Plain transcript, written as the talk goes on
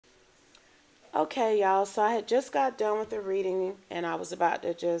Okay, y'all, so I had just got done with the reading and I was about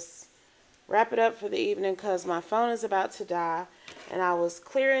to just wrap it up for the evening because my phone is about to die. And I was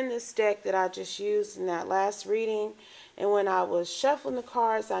clearing this deck that I just used in that last reading. And when I was shuffling the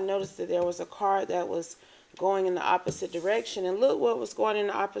cards, I noticed that there was a card that was going in the opposite direction. And look what was going in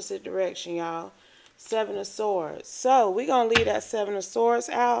the opposite direction, y'all. Seven of Swords. So we're going to leave that Seven of Swords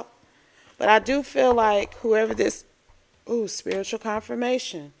out. But I do feel like whoever this... Ooh, spiritual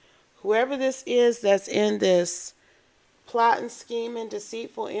confirmation. Whoever this is that's in this plotting, scheming,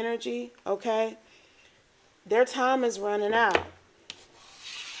 deceitful energy, okay, their time is running out.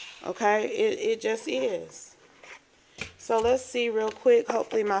 Okay, it just is. So let's see real quick.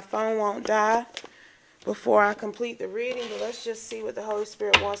 Hopefully my phone won't die before I complete the reading. But let's just see what the Holy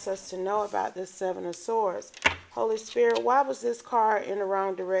Spirit wants us to know about this Seven of Swords. Holy Spirit, why was this card in the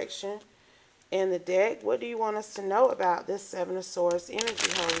wrong direction in the deck? What do you want us to know about this Seven of Swords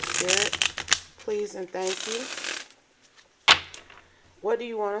energy, Holy Spirit? Please and thank you. What do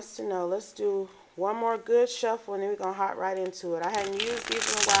you want us to know? Let's do one more good shuffle and then we're going to hop right into it. I haven't used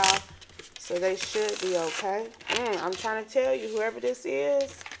these in a while, so they should be okay. I'm trying to tell you, whoever this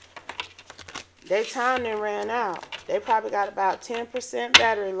is, their time then ran out. They probably got about 10%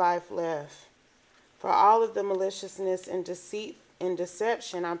 battery life left for all of the maliciousness and deceit and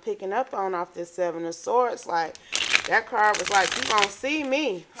deception I'm picking up on off this Seven of Swords. Like, that card was like, you gonna see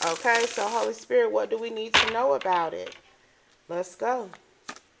me. Okay, so Holy Spirit, what do we need to know about it? Let's go.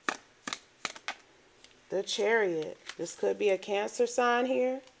 The Chariot. This could be a Cancer sign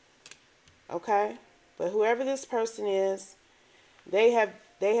here. Okay, but whoever this person is, they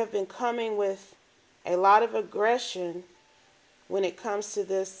have been coming with a lot of aggression when it comes to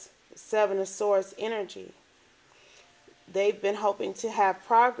this Seven of Swords energy. They've been hoping to have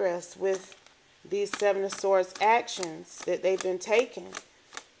progress with these Seven of Swords actions that they've been taking.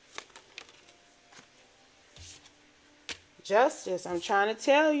 Justice, I'm trying to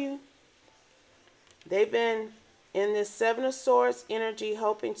tell you. They've been in this Seven of Swords energy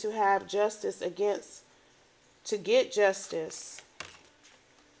hoping to have justice to get justice.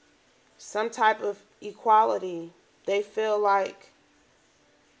 Some type of equality. They feel like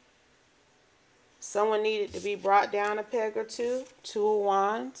someone needed to be brought down a peg or two. Two of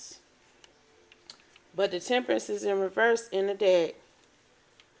Wands. But the Temperance is in reverse in the deck.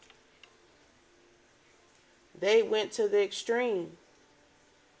 They went to the extreme.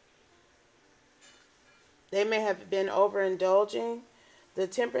 They may have been overindulging. The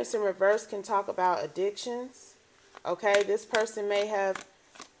Temperance in reverse can talk about addictions. Okay, this person may have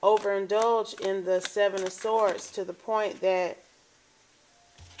overindulged in the Seven of Swords to the point that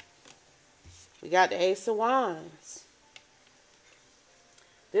we got the Ace of Wands.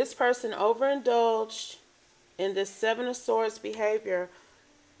 This person overindulged in this Seven of Swords behavior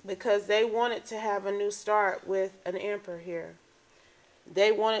because they wanted to have a new start with an Emperor here.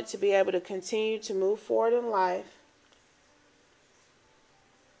 They wanted to be able to continue to move forward in life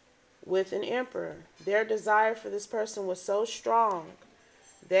with an Emperor. Their desire for this person was so strong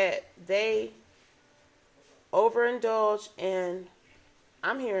that they overindulged in,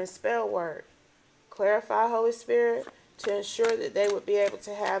 I'm hearing spell work. Clarify, Holy Spirit, to ensure that they would be able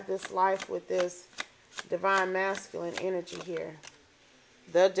to have this life with this divine masculine energy here.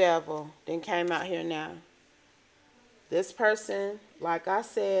 The Devil then came out here now. This person, like I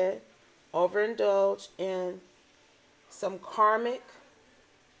said, overindulged in some karmic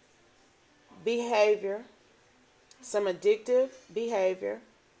behavior, some addictive behavior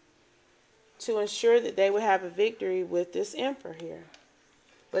to ensure that they would have a victory with this Emperor here.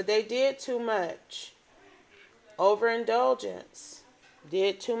 But they did too much. Overindulgence.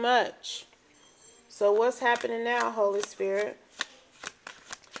 Did too much. So what's happening now, Holy Spirit?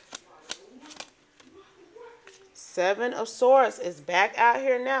 Seven of Swords is back out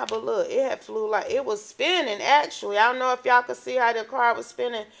here now. But look, it had flew like, it was spinning actually. I don't know if y'all could see how the card was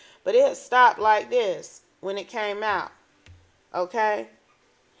spinning, but it had stopped like this when it came out. Okay?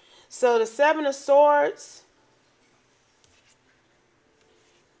 So the Seven of Swords,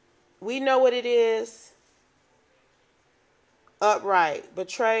 we know what it is. Upright.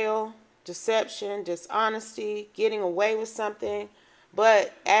 Betrayal, deception, dishonesty, getting away with something.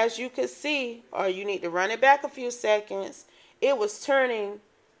 But as you could see, or you need to run it back a few seconds, it was turning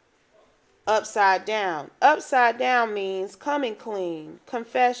upside down. Upside down means coming clean,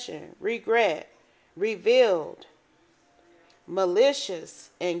 confession, regret, revealed,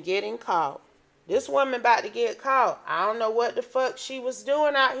 malicious, and getting caught. This woman about to get caught. I don't know what the fuck she was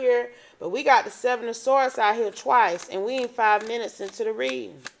doing out here, but we got the Seven of Swords out here twice, and we ain't 5 minutes into the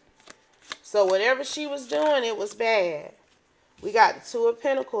reading. So whatever she was doing, it was bad. We got the Two of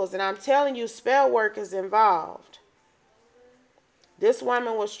Pentacles, and I'm telling you, spell work is involved. This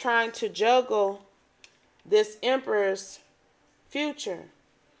woman was trying to juggle this Emperor's future.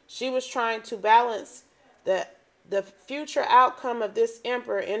 She was trying to balance the future outcome of this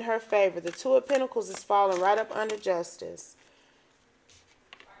Emperor in her favor. The Two of Pentacles is falling right up under Justice.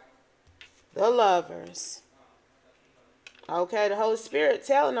 The Lovers. Okay, the Holy Spirit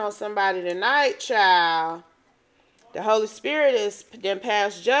telling on somebody tonight, child. The Holy Spirit is then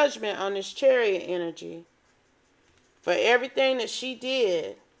passed judgment on this Chariot energy for everything that she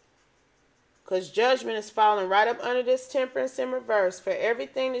did. Because judgment is falling right up under this Temperance in reverse. For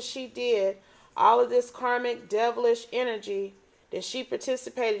everything that she did, all of this karmic, devilish energy that she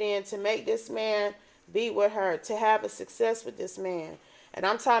participated in to make this man be with her, to have a success with this man. And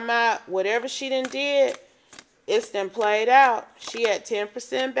I'm talking about whatever she done did, it's then played out. She had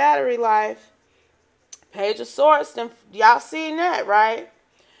 10% battery life. Page of Swords, y'all seen that, right?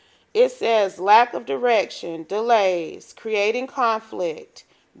 It says lack of direction, delays, creating conflict,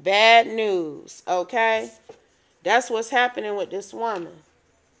 bad news, okay? That's what's happening with this woman.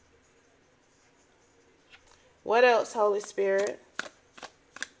 What else, Holy Spirit?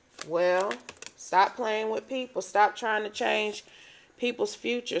 Well, stop playing with people. Stop trying to change people's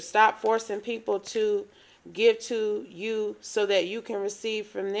future. Stop forcing people to give to you so that you can receive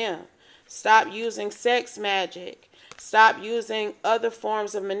from them. Stop using sex magic. Stop using other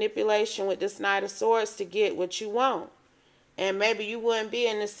forms of manipulation with this Knight of Swords to get what you want. And maybe you wouldn't be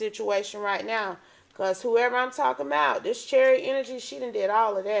in this situation right now. Because whoever I'm talking about, this Chariot energy, she done did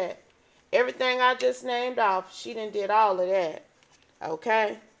all of that. Everything I just named off, she done did all of that.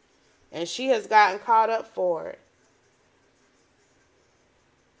 Okay? And she has gotten caught up for it.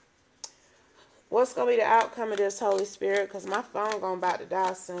 What's going to be the outcome of this, Holy Spirit? Because my phone going about to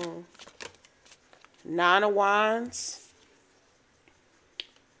die soon. Nine of Wands.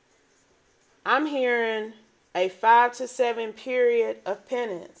 I'm hearing a 5 to 7 period of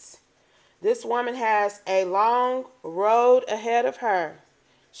penance. This woman has a long road ahead of her.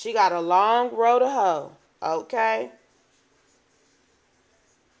 She got a long road to hoe. Okay?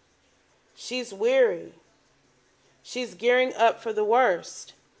 She's weary. She's gearing up for the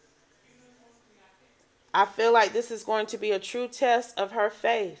worst. I feel like this is going to be a true test of her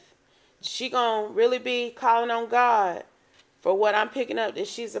faith. She going to really be calling on God for what I'm picking up that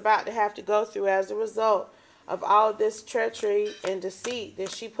she's about to have to go through as a result of all of this treachery and deceit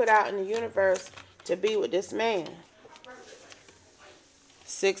that she put out in the universe to be with this man.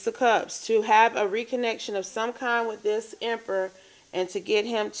 Six of Cups. To have a reconnection of some kind with this Emperor and to get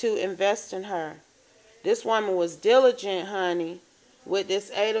him to invest in her. This woman was diligent, honey, with this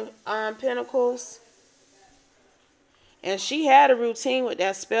Eight of Pentacles. And she had a routine with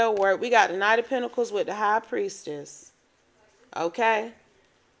that spell work. We got the Knight of Pentacles with the High Priestess. Okay?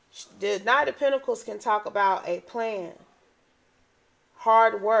 The Knight of Pentacles can talk about a plan.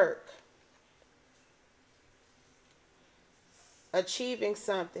 Hard work. Achieving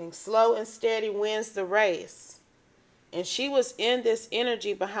something. Slow and steady wins the race. And she was in this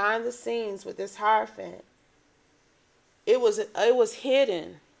energy behind the scenes with this Hierophant. It was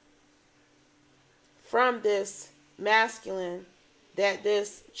hidden from this masculine that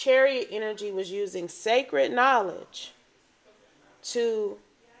this Chariot energy was using sacred knowledge to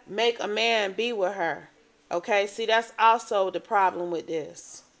make a man be with her. Okay, see, that's also the problem with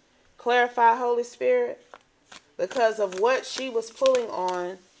this. Clarify, Holy Spirit, because of what she was pulling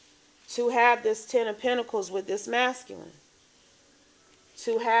on to have this Ten of Pentacles with this masculine,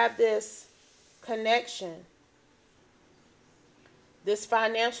 to have this connection, this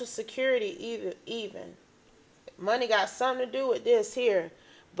financial security even. Money got something to do with this here.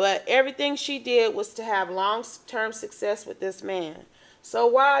 But everything she did was to have long-term success with this man. So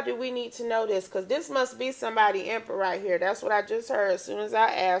why do we need to know this? Because this must be somebody Emperor right here. That's what I just heard as soon as I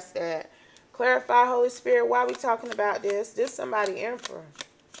asked that. Clarify, Holy Spirit, why are we talking about this? This somebody Emperor.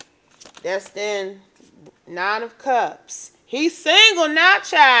 That's then Nine of Cups. He's single now,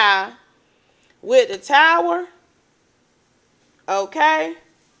 child. With the Tower. Okay.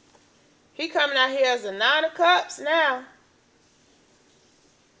 He coming out here as a Nine of Cups now.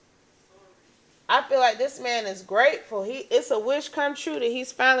 I feel like this man is grateful. It's a wish come true that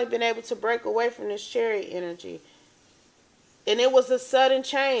he's finally been able to break away from this Chariot energy. And it was a sudden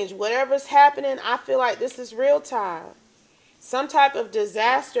change. Whatever's happening, I feel like this is real time. Some type of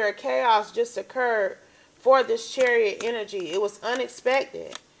disaster or chaos just occurred for this Chariot energy. It was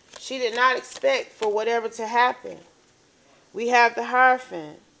unexpected. She did not expect for whatever to happen. We have the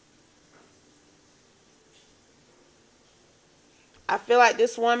Hierophant. I feel like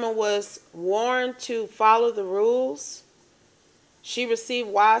this woman was warned to follow the rules. She received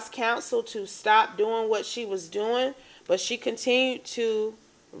wise counsel to stop doing what she was doing, but she continued to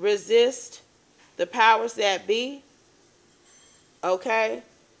resist the powers that be, okay,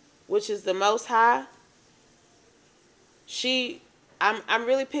 which is the Most High. I'm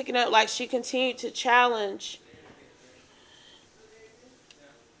really picking up like she continued to challenge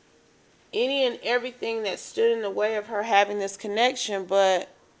any and everything that stood in the way of her having this connection, but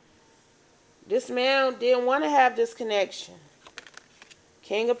this man didn't want to have this connection.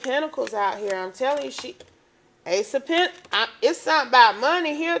 King of Pentacles out here. I'm telling you, Ace of Pentacles. It's something about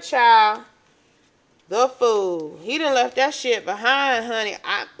money here, child. The fool. He done left that shit behind, honey.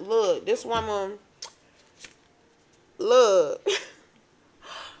 Look, this woman, look.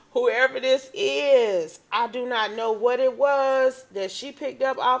 Whoever this is, I do not know what it was that she picked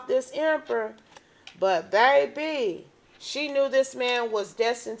up off this emperor. But baby, she knew this man was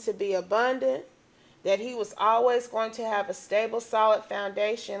destined to be abundant. That he was always going to have a stable, solid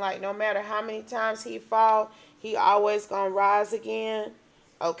foundation. Like no matter how many times he fall, he always gonna rise again.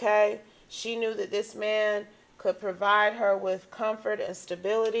 Okay? She knew that this man could provide her with comfort and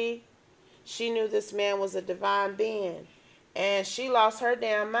stability. She knew this man was a divine being. And she lost her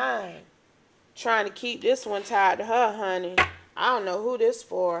damn mind trying to keep this one tied to her, honey. I don't know who this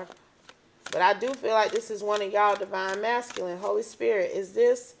for. But I do feel like this is one of y'all divine masculine. Holy Spirit, is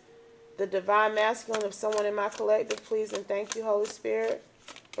this the divine masculine of someone in my collective? Please and thank you, Holy Spirit,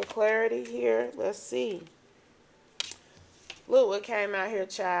 for clarity here. Let's see. Look what came out here,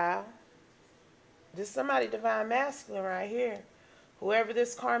 child. This is somebody divine masculine right here. Whoever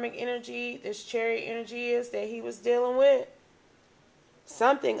this karmic energy, this chariot energy is that he was dealing with,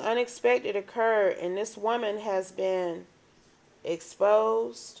 something unexpected occurred and this woman has been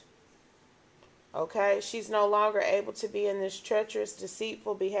exposed. Okay, she's no longer able to be in this treacherous,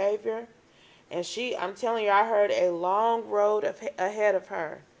 deceitful behavior. And I'm telling you, I heard a long road ahead of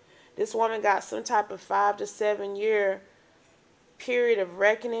her. This woman got some type of 5 to 7 year period of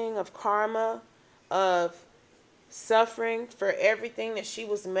reckoning, of karma, of suffering for everything that she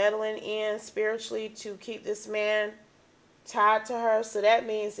was meddling in spiritually to keep this man tied to her. So that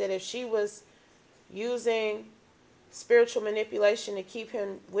means that if she was using spiritual manipulation to keep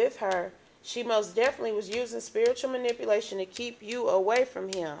him with her, she most definitely was using spiritual manipulation to keep you away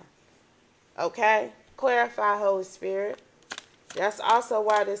from him. Okay? Clarify, Holy Spirit. That's also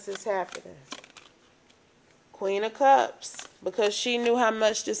why this is happening. Queen of Cups. Because she knew how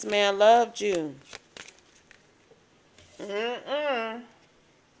much this man loved you.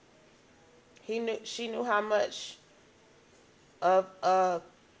 She knew how much of a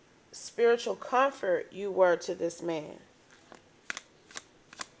spiritual comfort you were to this man.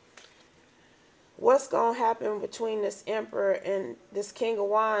 What's going to happen between this Emperor and this King of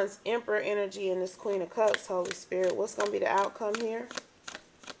Wands, Emperor energy, and this Queen of Cups, Holy Spirit? What's going to be the outcome here?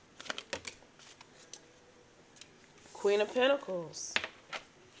 Queen of Pentacles.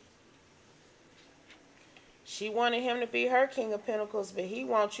 She wanted him to be her King of Pentacles, but he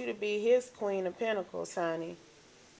wants you to be his Queen of Pentacles, honey.